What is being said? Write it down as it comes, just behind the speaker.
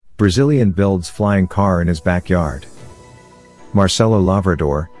Brazilian builds flying car in his backyard. Marcelo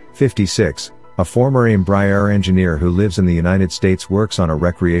Lavrador, 56, a former Embraer engineer who lives in the United States, works on a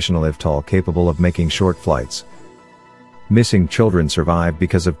recreational eVTOL capable of making short flights. Missing children survive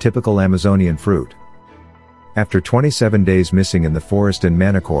because of typical Amazonian fruit. After 27 days missing in the forest in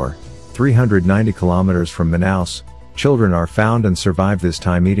Manacor, 390 kilometers from Manaus, children are found and survive, this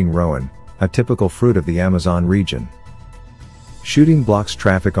time eating rowan, a typical fruit of the Amazon region. Shooting blocks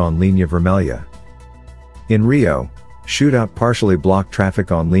traffic on Linha Vermelha. In Rio, shootout partially blocked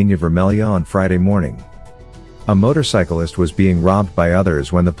traffic on Linha Vermelha on Friday morning. A motorcyclist was being robbed by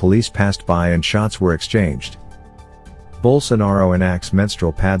others when the police passed by and shots were exchanged. Bolsonaro enacts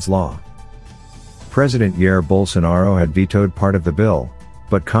menstrual pads law. President Jair Bolsonaro had vetoed part of the bill,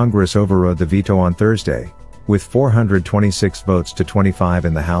 but Congress overrode the veto on Thursday, with 426 votes to 25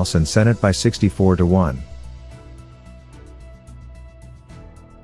 in the House and Senate by 64 to 1.